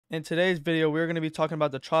In today's video, we're going to be talking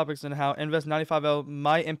about the tropics and how Invest 95L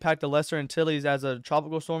might impact the Lesser Antilles as a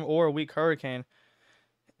tropical storm or a weak hurricane.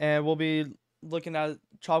 And we'll be looking at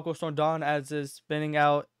Tropical Storm Dawn as it's spinning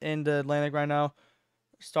out in the Atlantic right now,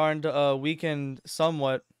 starting to weaken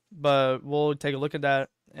somewhat, but we'll take a look at that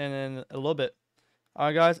in a little bit.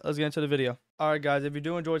 Alright guys, let's get into the video. Alright guys, if you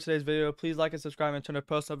do enjoy today's video, please like and subscribe and turn the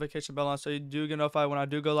post notification bell on so you do get notified when I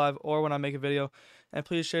do go live or when I make a video. And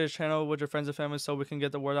please share this channel with your friends and family so we can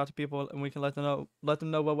get the word out to people and we can let them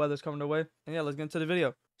know what weather's coming their way. And yeah, let's get into the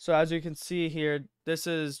video. So as you can see here, this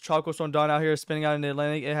is Tropical Storm Dawn out here spinning out in the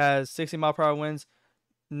Atlantic. It has 60-mile-per-hour winds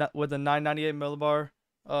with a 998 millibar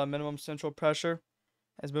minimum central pressure.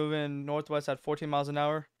 It's moving northwest at 14 miles an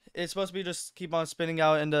hour. It's supposed to be just keep on spinning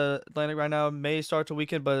out in the Atlantic right now. May start to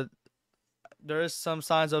weaken, but there is some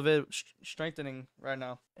signs of it strengthening right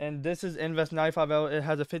now. And this is Invest 95L. It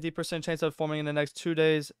has a 50% chance of forming in the next 2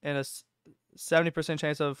 days and a 70%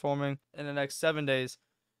 chance of forming in the next 7 days.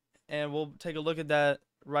 And we'll take a look at that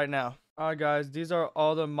right now. Alright guys, these are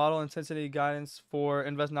all the model intensity guidance for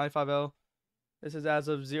Invest 95L. This is as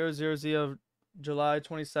of 00Z of July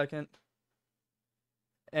 22nd.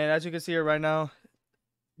 And as you can see here right now,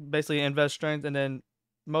 basically Invest strength, and then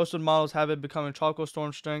most of the models have it becoming tropical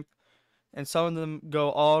storm strength, and some of them go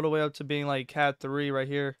all the way up to being like Cat 3 right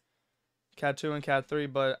here, Cat 2 and Cat 3,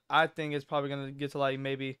 but I think it's probably going to get to like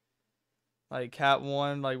maybe like Cat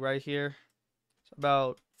 1 like right here. It's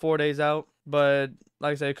about 4 days out, but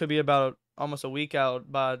like I said, it could be about almost a week out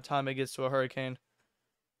by the time it gets to a hurricane.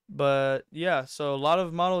 But yeah, so a lot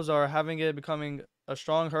of models are having it becoming a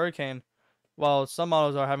strong hurricane, while some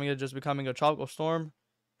models are having it just becoming a tropical storm,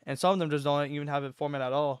 and some of them just don't even have it forming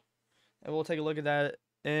at all. And we'll take a look at that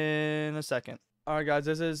in a second. Alright guys,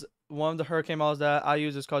 this is one of the hurricane models that I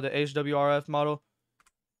use. It's called the HWRF model,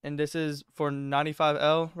 and this is for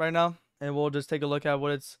 95L right now. And we'll just take a look at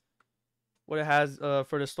what it has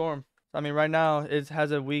for the storm. I mean, right now it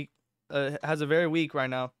has a weak, has a very weak right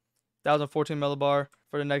now, 1014 millibar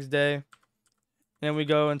for the next day. Then we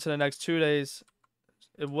go into the next 2 days.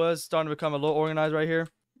 It was starting to become a little organized right here.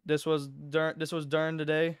 This was during the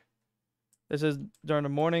day. This is during the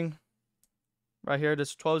morning. Right here, this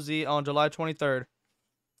is 12Z on July 23rd.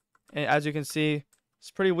 And as you can see, it's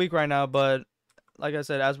pretty weak right now, but like I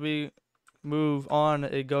said, as we move on,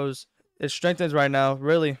 it strengthens right now.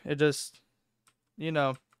 Really, it just,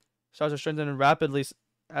 starts to strengthen rapidly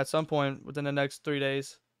at some point within the next 3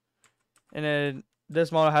 days. And then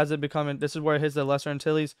this model has it becoming, this is where it hits the Lesser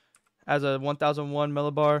Antilles as a 1001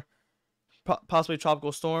 millibar, possibly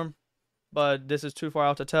tropical storm, but this is too far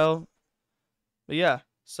out to tell. But yeah,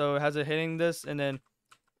 so it has it hitting this and then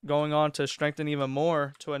going on to strengthen even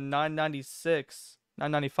more to a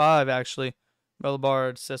 995 actually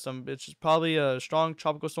millibar system, which is probably a strong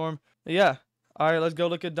tropical storm. But yeah, all right, let's go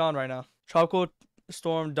look at Dawn right now. Tropical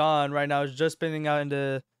Storm Dawn right now is just spinning out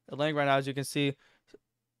into Atlantic right now. As you can see,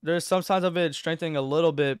 there's some signs of it strengthening a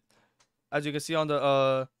little bit. As you can see on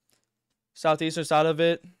the southeastern side of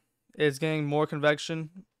it, it's getting more convection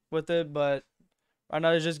with it, but right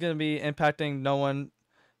now it's just going to be impacting no one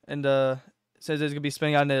in the, since it's going to be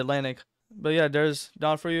spinning out in the Atlantic. But yeah, there's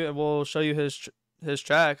Dawn for you, and we'll show you his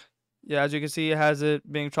track. Yeah, as you can see, it has it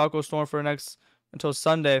being tropical storm for next until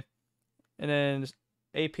Sunday, and then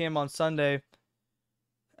 8 p.m. on Sunday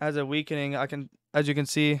has a weakening. As you can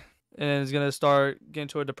see, and it's going to start getting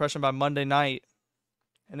to a depression by Monday night,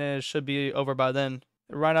 and then it should be over by then.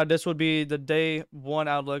 Right now, this would be the day 1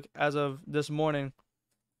 outlook as of this morning.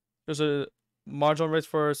 There's a marginal risk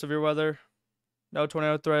for severe weather. No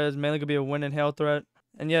tornado threat. It's mainly going to be a wind and hail threat.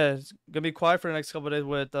 And yeah, it's going to be quiet for the next couple of days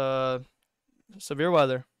with severe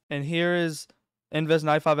weather. And here is Invest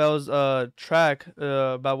 95L's track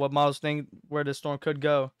about what models think where this storm could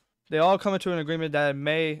go. They all come into an agreement that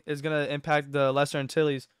May is going to impact the Lesser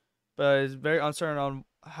Antilles, but it's very uncertain on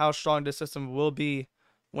how strong this system will be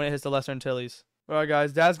when it hits the Lesser Antilles. Alright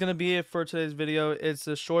guys, that's going to be it for today's video. It's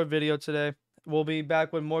a short video today. We'll be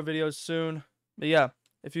back with more videos soon. But yeah,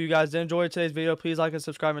 if you guys did enjoy today's video, please like and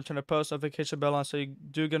subscribe and turn the post notification bell on so you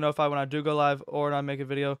do get notified when I do go live or when I make a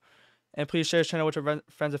video. And please share this channel with your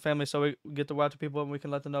friends and family so we get the word out to people and we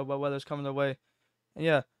can let them know what weather's coming their way. And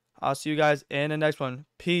yeah, I'll see you guys in the next one.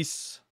 Peace.